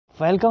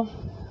Welcome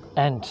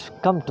and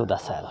come to the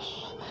cell.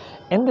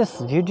 In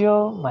this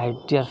video, my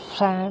dear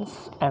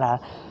friends and our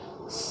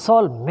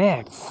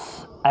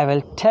soulmates, I will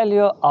tell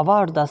you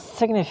about the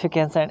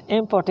significance and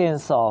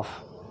importance of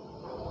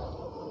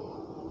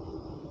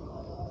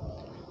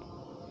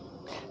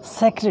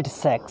sacred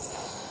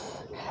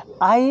sex.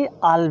 I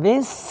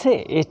always say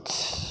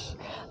it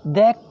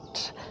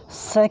that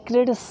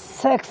sacred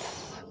sex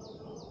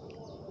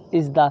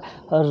is the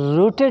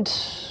rooted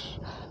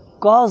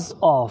cause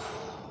of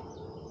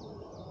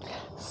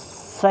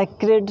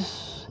sacred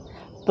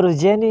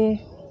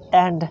progeny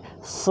and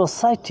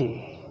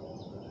society.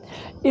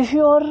 If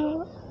you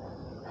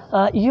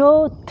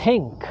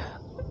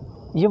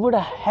would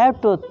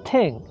have to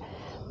think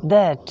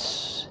that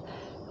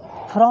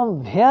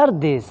from where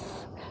this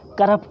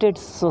corrupted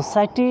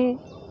society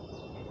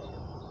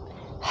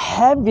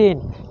have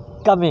been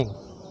coming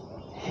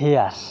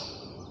here.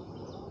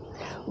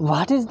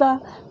 What is the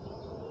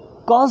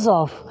cause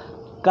of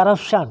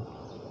corruption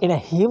in a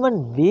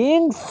human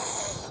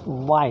being's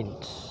mind?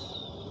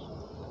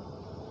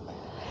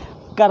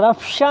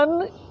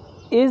 Corruption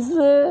is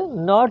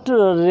not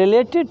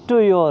related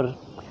to your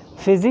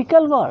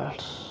physical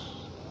world.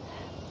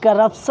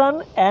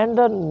 Corruption and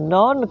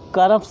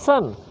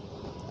non-corruption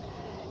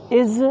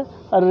is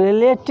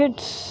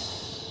related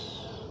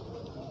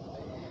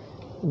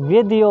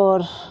with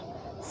your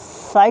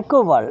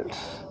psycho world,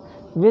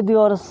 with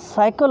your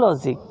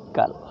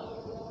psychological.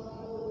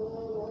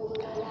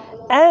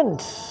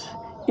 And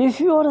if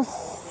your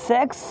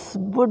sex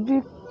would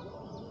be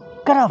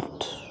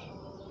corrupt,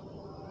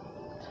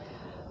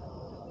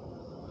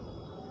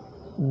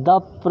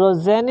 the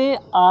progeny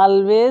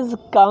always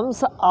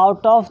comes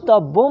out of the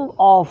womb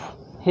of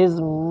his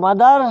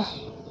mother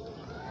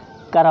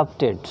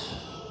corrupted.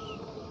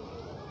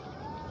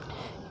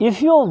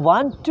 If you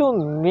want to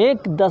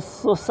make the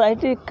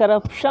society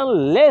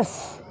corruption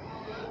less,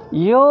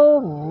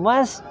 you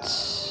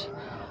must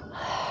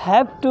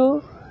have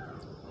to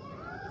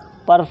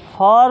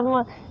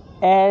perform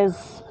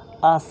as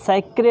a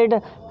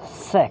sacred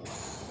sex.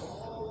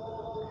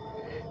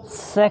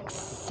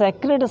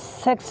 Sacred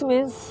sex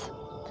means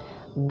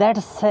that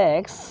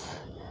sex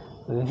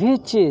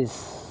which is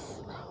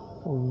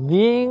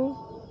being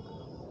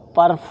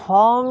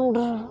performed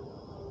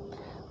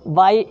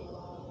by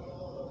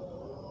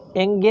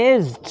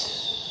engaged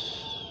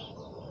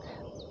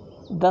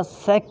the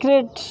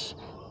sacred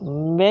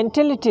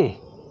mentality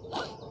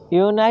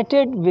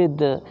united with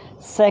the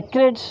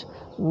sacred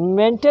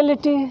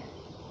mentality.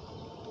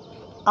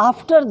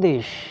 After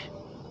this,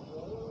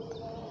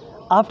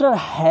 after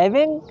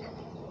having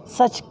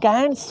such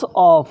kinds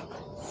of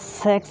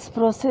sex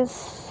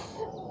process,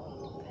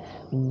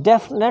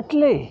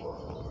 definitely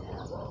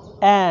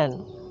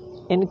an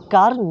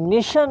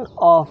incarnation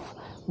of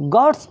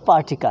God's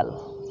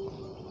particle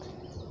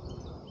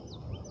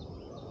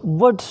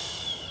would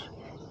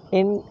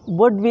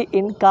be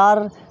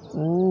incarnate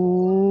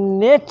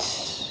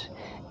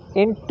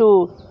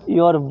into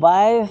your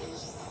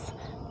wife's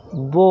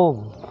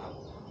womb.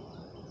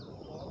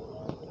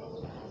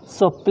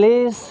 So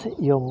please,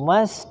 you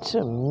must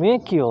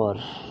make your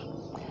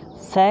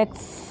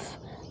sex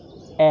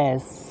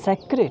as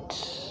sacred.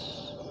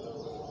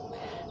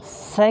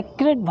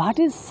 Sacred, what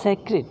is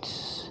sacred?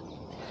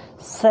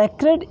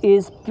 Sacred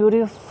is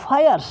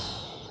purifier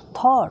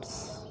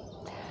thoughts.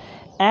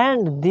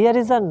 And there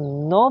is a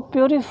no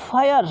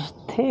purifier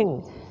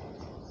thing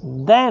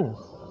than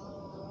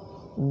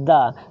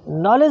the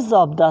knowledge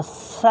of the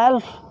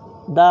self,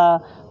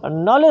 the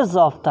knowledge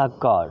of the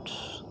God.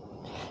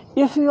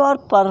 If you are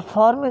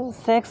performing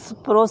sex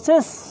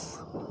process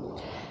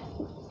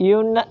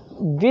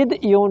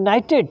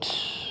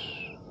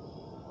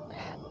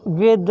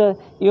with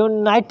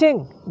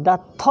uniting the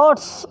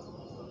thoughts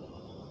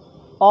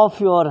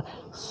of your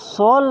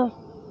soul,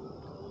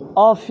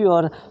 of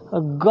your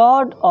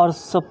God or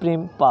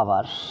supreme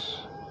power,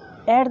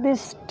 at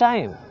this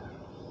time,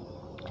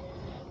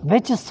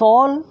 which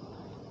soul,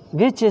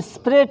 which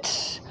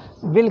spirit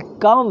will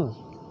come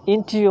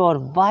into your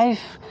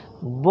wife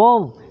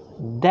womb,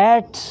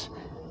 that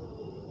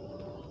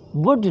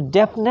would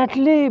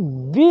definitely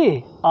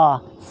be a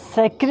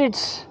sacred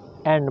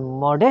and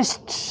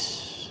modest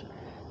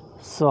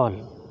soul.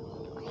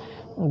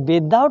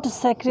 Without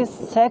sacred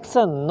sex,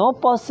 no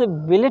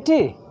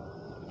possibility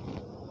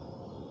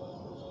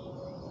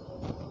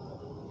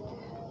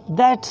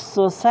that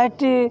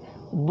society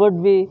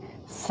would be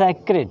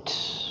sacred,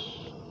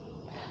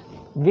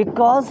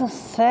 because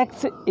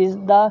sex is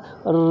the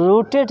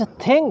rooted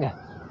thing,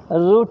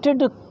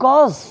 rooted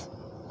cause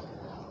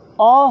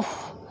of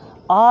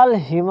all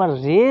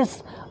human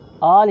race,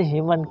 all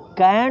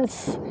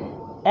humankinds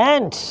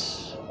and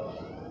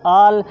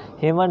all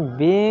human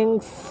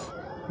beings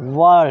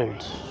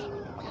world.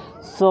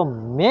 So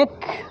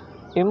make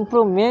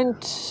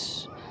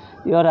improvement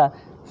your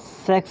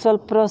sexual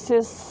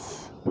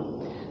process.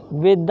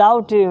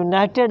 Without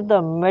united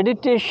the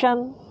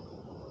meditation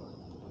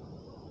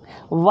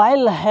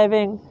while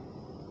having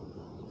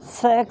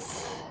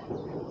sex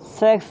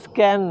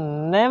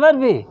can never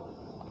be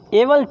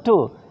able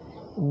to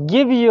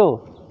give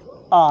you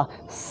a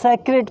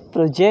sacred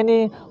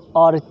progeny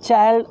or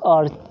child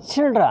or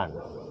children.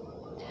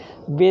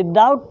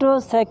 Without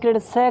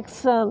sacred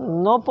sex,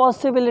 no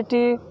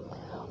possibility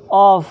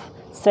of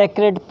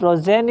sacred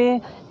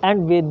progeny,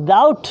 and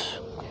without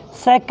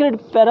sacred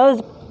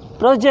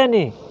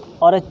progeny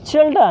or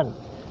children,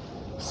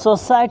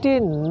 society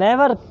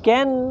never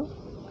can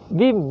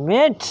be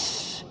made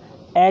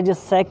as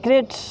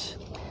sacred,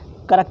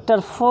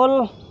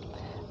 characterful,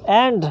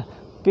 and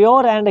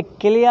pure and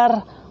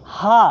clear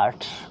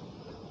heart.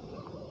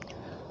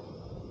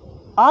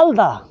 All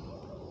the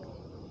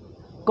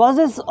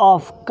causes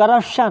of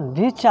corruption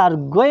which are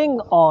going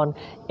on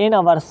in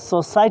our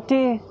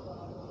society,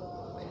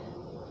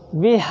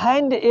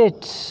 behind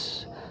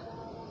it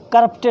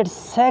corrupted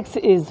sex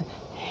is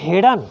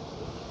hidden.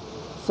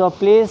 So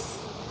please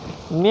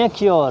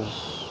make your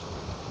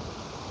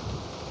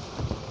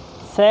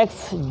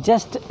sex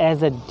just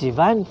as a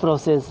divine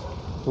process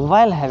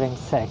while having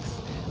sex.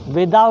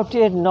 Without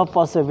it, no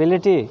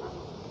possibility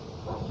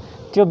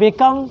to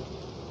become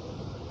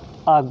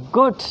a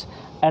good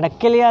and a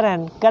clear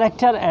and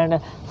character and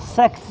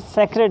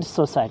sacred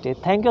society.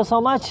 Thank you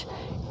so much.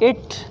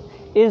 It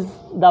is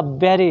the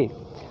very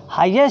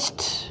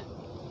highest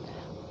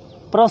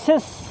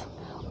process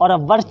or a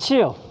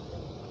virtue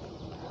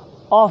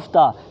of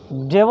the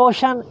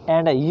devotion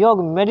and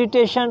yoga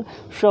meditation.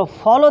 So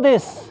follow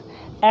this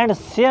and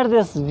share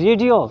this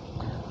video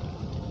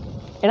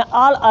in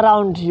all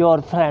around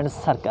your friends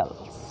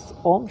circles.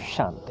 Om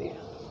Shanti.